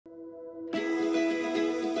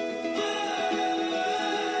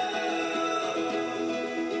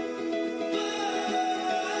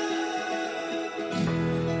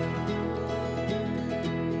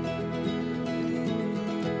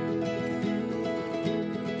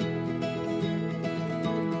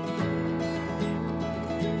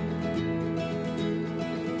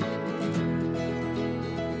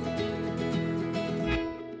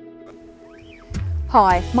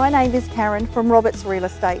Hi, my name is Karen from Roberts Real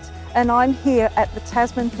Estate and I'm here at the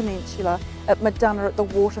Tasman Peninsula at Murdunna at the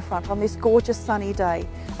waterfront on this gorgeous sunny day.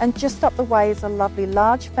 And just up the way is a lovely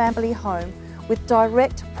large family home with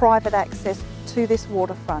direct private access to this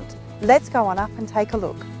waterfront. Let's go on up and take a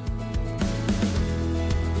look.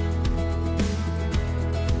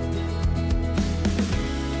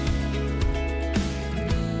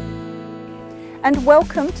 And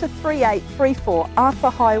welcome to 3834 Arthur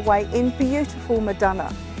Highway in beautiful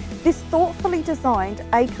Murdunna. This thoughtfully designed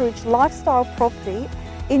acreage lifestyle property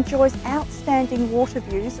enjoys outstanding water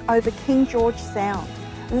views over King George Sound.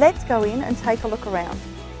 Let's go in and take a look around.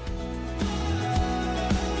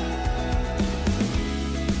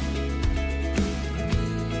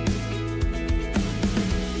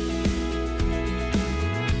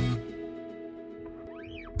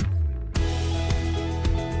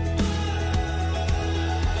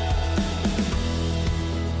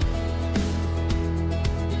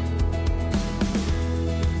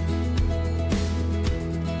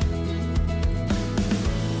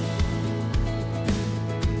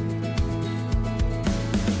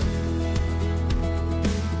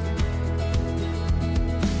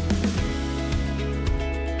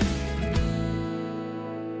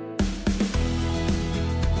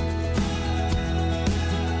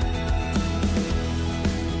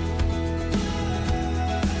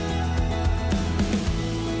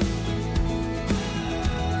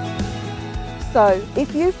 So,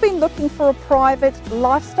 if you've been looking for a private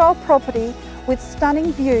lifestyle property with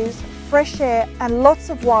stunning views, fresh air and lots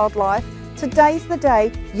of wildlife, today's the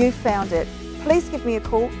day you found it. Please give me a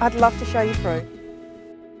call, I'd love to show you through.